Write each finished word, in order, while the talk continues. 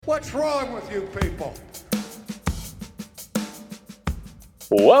What's wrong with you people?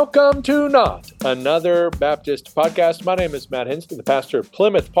 Welcome to Not Another Baptist Podcast. My name is Matt Hensley, the pastor of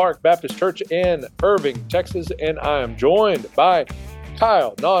Plymouth Park Baptist Church in Irving, Texas, and I am joined by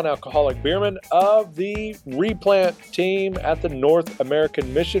Kyle, non-alcoholic beerman of the Replant team at the North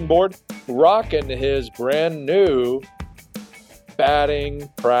American Mission Board, rocking his brand new batting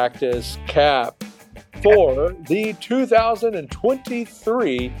practice cap for the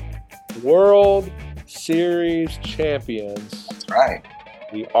 2023 World Series champions. That's right.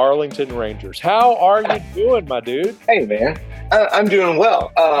 The Arlington Rangers. How are you doing, my dude? Hey, man. I'm doing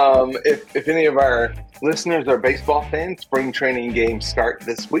well. If any of our listeners are baseball fans, spring training games started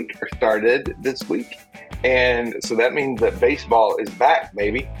this week. And so that means that baseball is back,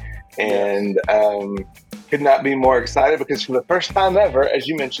 maybe. And could not be more excited because for the first time ever, as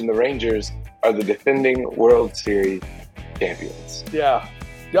you mentioned, the Rangers are the defending World Series champions. Yeah.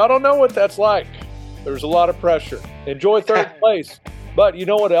 Y'all don't know what that's like. There's a lot of pressure. Enjoy third place. But you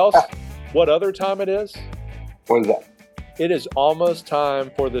know what else? What other time it is? What is that? It is almost time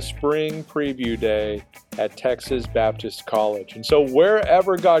for the spring preview day at Texas Baptist College. And so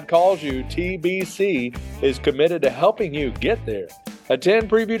wherever God calls you, TBC is committed to helping you get there. Attend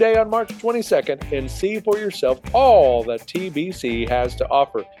preview day on March 22nd and see for yourself all that TBC has to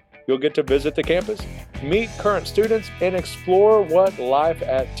offer. You'll get to visit the campus, meet current students, and explore what life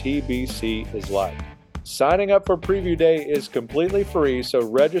at TBC is like. Signing up for Preview Day is completely free, so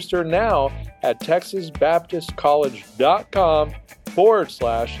register now at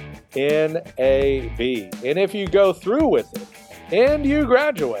texasbaptistcollege.com/NAB. And if you go through with it and you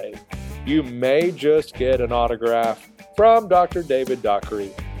graduate, you may just get an autograph from Dr. David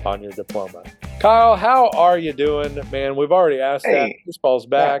Dockery on your diploma. Kyle, how are you doing, man? We've already asked that. Baseball's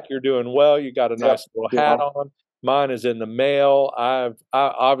back. You're doing well. You got a nice little hat on. Mine is in the mail. I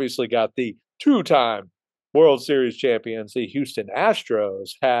obviously got the two-time World Series champions, the Houston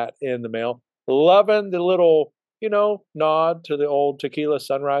Astros hat in the mail. Loving the little, nod to the old tequila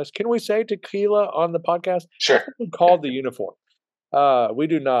sunrise. Can we say tequila on the podcast? Sure. It's called the uniform. We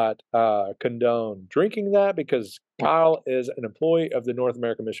do not condone drinking that because Kyle is an employee of the North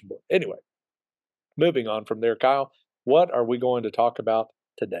American Mission Board. Anyway, moving on from there, Kyle, what are we going to talk about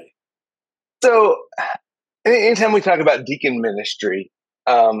today? So, anytime we talk about deacon ministry,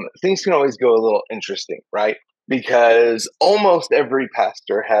 things can always go a little interesting, right? Because almost every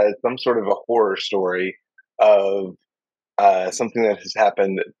pastor has some sort of a horror story of something that has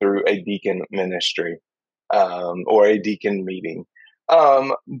happened through a deacon ministry or a deacon meeting.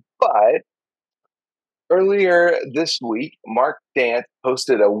 But earlier this week, Mark Dance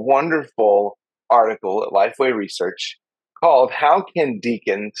posted a wonderful article at Lifeway Research called "How Can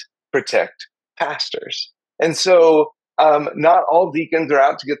Deacons Protect Pastors?" And so not all deacons are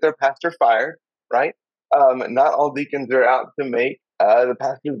out to get their pastor fired, right? Not all deacons are out to make the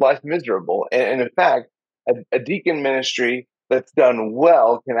pastor's life miserable. And in fact, a deacon ministry that's done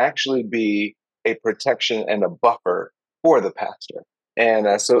well can actually be a protection and a buffer for the pastor.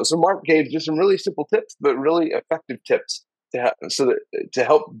 And so Mark gave just some really simple tips, but really effective tips to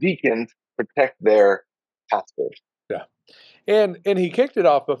help deacons protect their pastors. Yeah, and he kicked it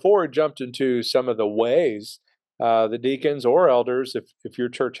off before he jumped into some of the ways the deacons or elders, if your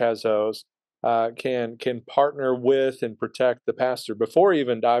church has those, can partner with and protect the pastor. Before he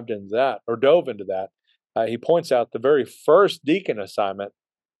even dove into that, he points out the very first deacon assignment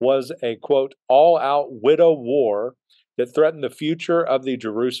was a, quote, all-out widow war that threatened the future of the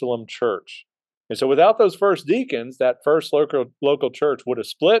Jerusalem church. And so without those first deacons, that first local church would have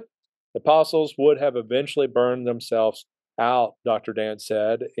split. The apostles would have eventually burned themselves out, Dr. Dance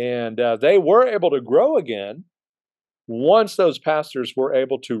said, and they were able to grow again once those pastors were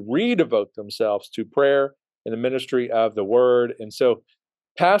able to redevote themselves to prayer and the ministry of the word. And so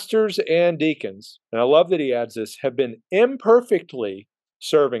pastors and deacons, and I love that he adds this, have been imperfectly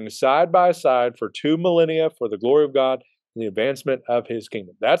serving side by side for 2 millennia for the glory of God and the advancement of his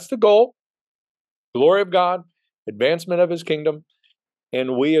kingdom. That's the goal. Glory of God, advancement of his kingdom.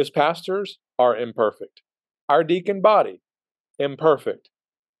 And we as pastors are imperfect. Our deacon body, imperfect.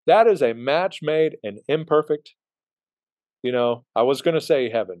 That is a match made in imperfect. I was going to say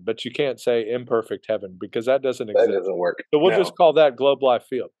heaven, but you can't say imperfect heaven because that doesn't exist. That doesn't work. So we'll just call that Globe Life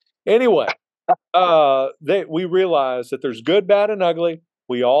Field. Anyway, we realize that there's good, bad, and ugly.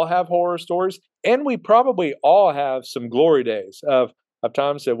 We all have horror stories, and we probably all have some glory days of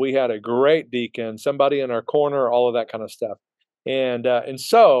times that we had a great deacon, somebody in our corner, all of that kind of stuff. And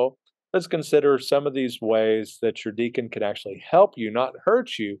so let's consider some of these ways that your deacon can actually help you, not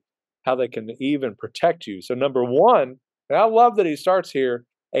hurt you, how they can even protect you. So number one, and I love that he starts here,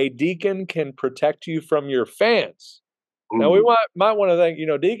 a deacon can protect you from your fans. Now, we Ooh, might want to think,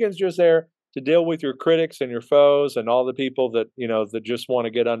 deacons just there to deal with your critics and your foes and all the people that, that just want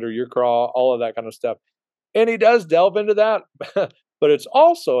to get under your craw, all of that kind of stuff. And he does delve into that, but it's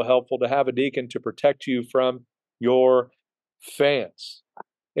also helpful to have a deacon to protect you from your fans.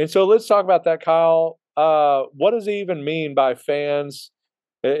 And so let's talk about that, Kyle. What does he even mean by fans?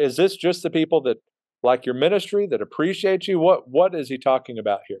 Is this just the people that like your ministry, that appreciate you? What is he talking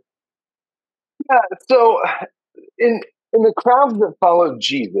about here? yeah. So in the crowds that followed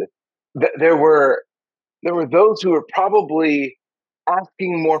Jesus, there were those who were probably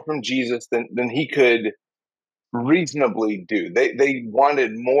asking more from Jesus than he could reasonably do. They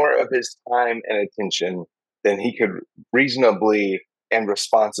wanted more of his time and attention than he could reasonably and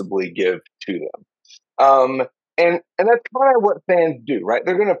responsibly give to them. Um, and that's kind of what fans do, right?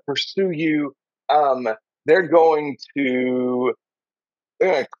 They're going to pursue you. Um, they're going to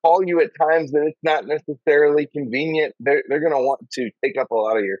they're going to call you at times that it's not necessarily convenient. They're going to want to take up a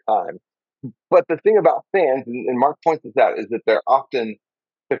lot of your time. But the thing about fans, and Mark points this out, is that they're often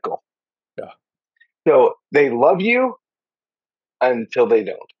fickle. Yeah. So they love you until they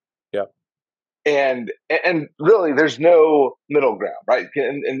don't. Yeah. And really there's no middle ground, right?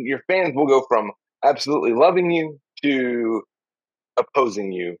 And your fans will go from absolutely loving you to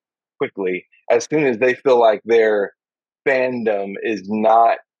opposing you quickly as soon as they feel like their fandom is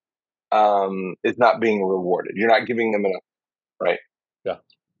not being rewarded. You're not giving them enough, right? Yeah.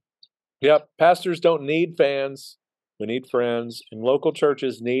 Yep. Pastors don't need fans. We need friends. And local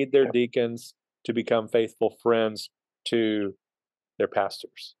churches need their deacons to become faithful friends to their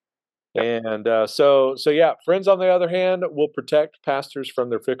pastors. And so yeah, friends, on the other hand, will protect pastors from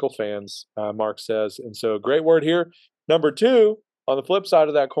their fickle fans, Mark says. And so, great word here. Number two, on the flip side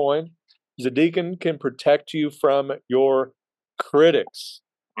of that coin, is a deacon can protect you from your critics.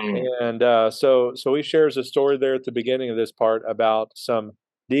 Mm. And so he shares a story there at the beginning of this part about some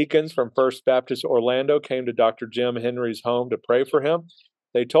deacons from First Baptist Orlando came to Dr. Jim Henry's home to pray for him.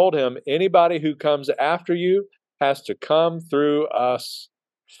 They told him, anybody who comes after you has to come through us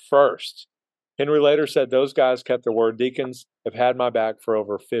first. Henry later said, those guys kept their word. Deacons have had my back for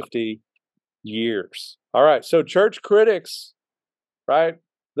over 50 years. All right, so church critics, right?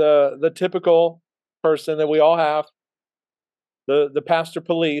 The typical person that we all have, the pastor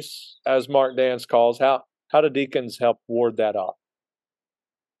police, as Mark Dance calls. How do deacons help ward that off?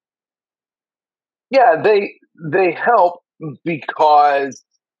 Yeah, they help because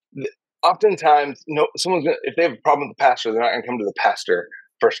oftentimes, someone's gonna, if they have a problem with the pastor, they're not going to come to the pastor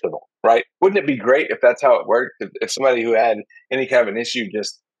first of all, right? Wouldn't it be great if that's how it worked? If somebody who had any kind of an issue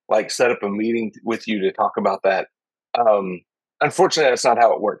just like set up a meeting with you to talk about that. Um, Unfortunately, that's not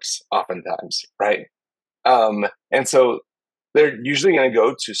how it works. Oftentimes, right? And so they're usually going to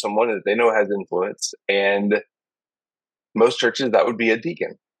go to someone that they know has influence, and most churches that would be a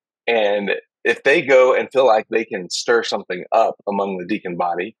deacon. And if they go and feel like they can stir something up among the deacon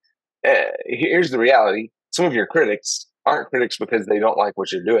body, here's the reality: some of your critics aren't critics because they don't like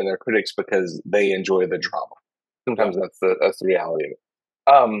what you're doing; they're critics because they enjoy the drama. Yeah, Sometimes that's the reality of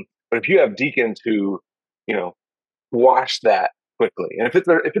it. But if you have deacons who, you know, wash that quickly, and if it's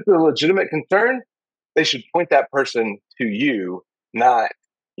a legitimate concern, they should point that person to you, not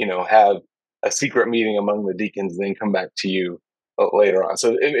have a secret meeting among the deacons and then come back to you later on.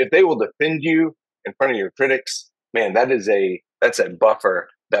 So if they will defend you in front of your critics, man, that's a buffer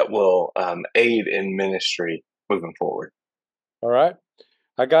that will aid in ministry moving forward. all right.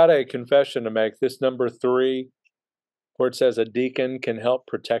 I got a confession to make. This number 3, where it says a deacon can help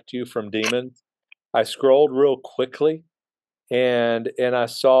protect you from demons. I scrolled real quickly and I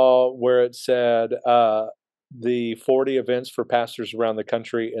saw where it said the 40 events for pastors around the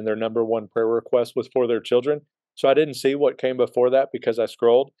country, and their number one prayer request was for their children. So I didn't see what came before that because I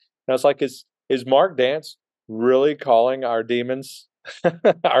scrolled. And I was like, is Mark Dance really calling our demons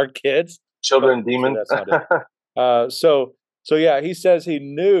our kids? But Children, obviously demons. that's not it. So yeah, he says he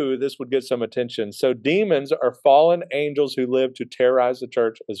knew this would get some attention. So demons are fallen angels who live to terrorize the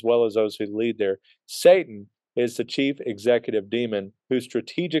church as well as those who lead there. Satan is the chief executive demon who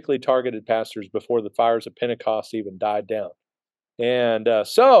strategically targeted pastors before the fires of Pentecost even died down. And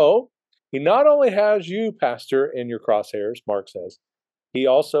so he not only has you, pastor, in your crosshairs, Mark says, he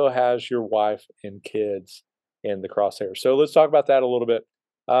also has your wife and kids in the crosshairs. So let's talk about that a little bit.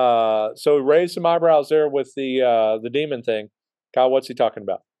 So raise some eyebrows there with the demon thing. Kyle, what's he talking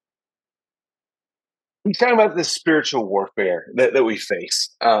about? He's talking about the spiritual warfare that we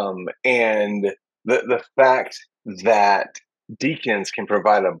face, and the fact that deacons can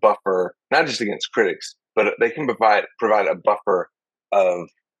provide a buffer, not just against critics, but they can provide a buffer of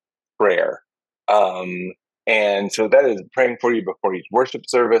prayer. And so that is praying for you before each worship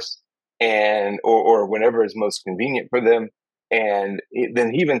service or whenever is most convenient for them. And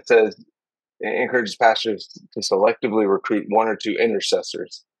then he even encourages pastors to selectively recruit one or two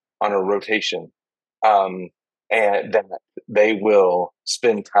intercessors on a rotation, and that they will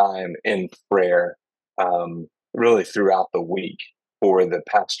spend time in prayer really throughout the week for the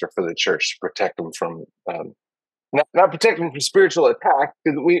pastor, for the church, to protect them from not protect them from spiritual attack,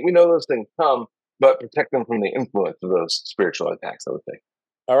 because we know those things come, but protect them from the influence of those spiritual attacks, I would think.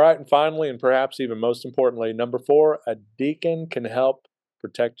 All right, and finally, and perhaps even most importantly, number 4, a deacon can help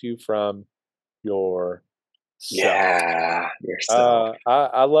protect you from yourself. Yeah, yourself.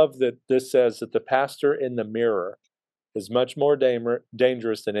 I love that this says that the pastor in the mirror is much more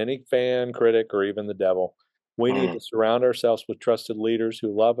dangerous than any fan, critic, or even the devil. We need to surround ourselves with trusted leaders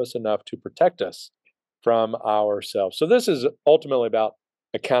who love us enough to protect us from ourselves. So this is ultimately about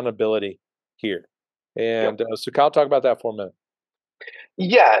accountability here. And so Kyle, talk about that for a minute.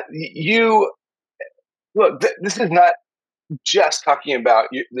 Yeah, you look. This is not just talking about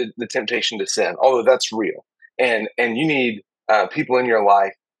the temptation to sin, although that's real, and you need people in your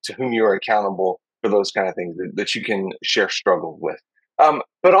life to whom you are accountable for those kind of things that you can share struggles with.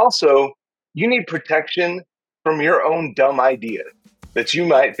 But also, you need protection from your own dumb idea that you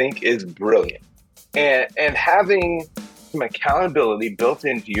might think is brilliant, and having some accountability built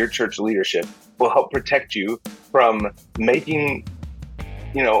into your church leadership will help protect you from making,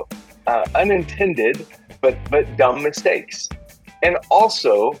 unintended but dumb mistakes. And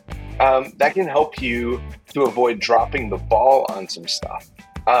also, that can help you to avoid dropping the ball on some stuff.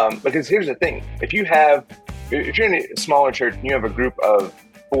 Because here's the thing: if you're in a smaller church and you have a group of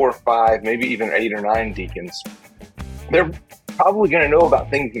 4 or 5, maybe even 8 or 9 deacons, they're probably going to know about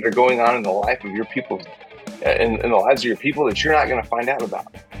things that are going on in the life of your people, in the lives of your people, that you're not going to find out about.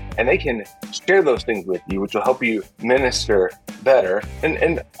 And they can share those things with you, which will help you minister better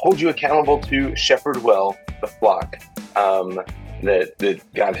and hold you accountable to shepherd well the flock that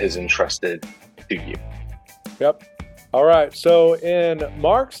God has entrusted to you. Yep. All right. So in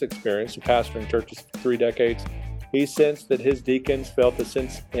Mark's experience of pastoring churches for 3 decades, he sensed that his deacons felt a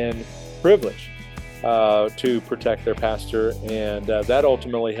sense in privilege to protect their pastor, and that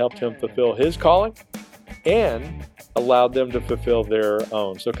ultimately helped him fulfill his calling and allowed them to fulfill their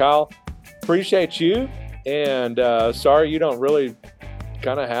own. So Kyle, appreciate you, and sorry you don't really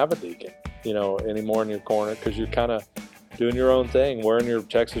kind of have a deacon, anymore in your corner, because you're kind of doing your own thing, wearing your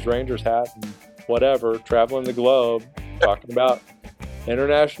Texas Rangers hat and whatever, traveling the globe, talking about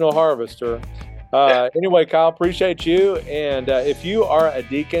International Harvester. Anyway, Kyle, appreciate you. And if you are a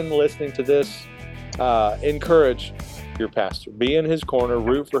deacon listening to this, encourage your pastor. Be in his corner,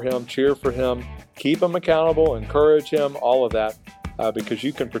 root for him, cheer for him, keep him accountable, encourage him, all of that, because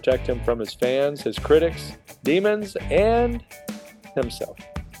you can protect him from his fans, his critics, demons, and himself.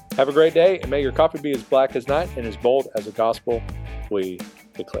 Have a great day, and may your coffee be as black as night and as bold as the gospel we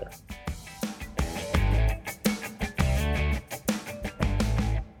declare.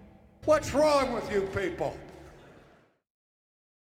 What's wrong with you people?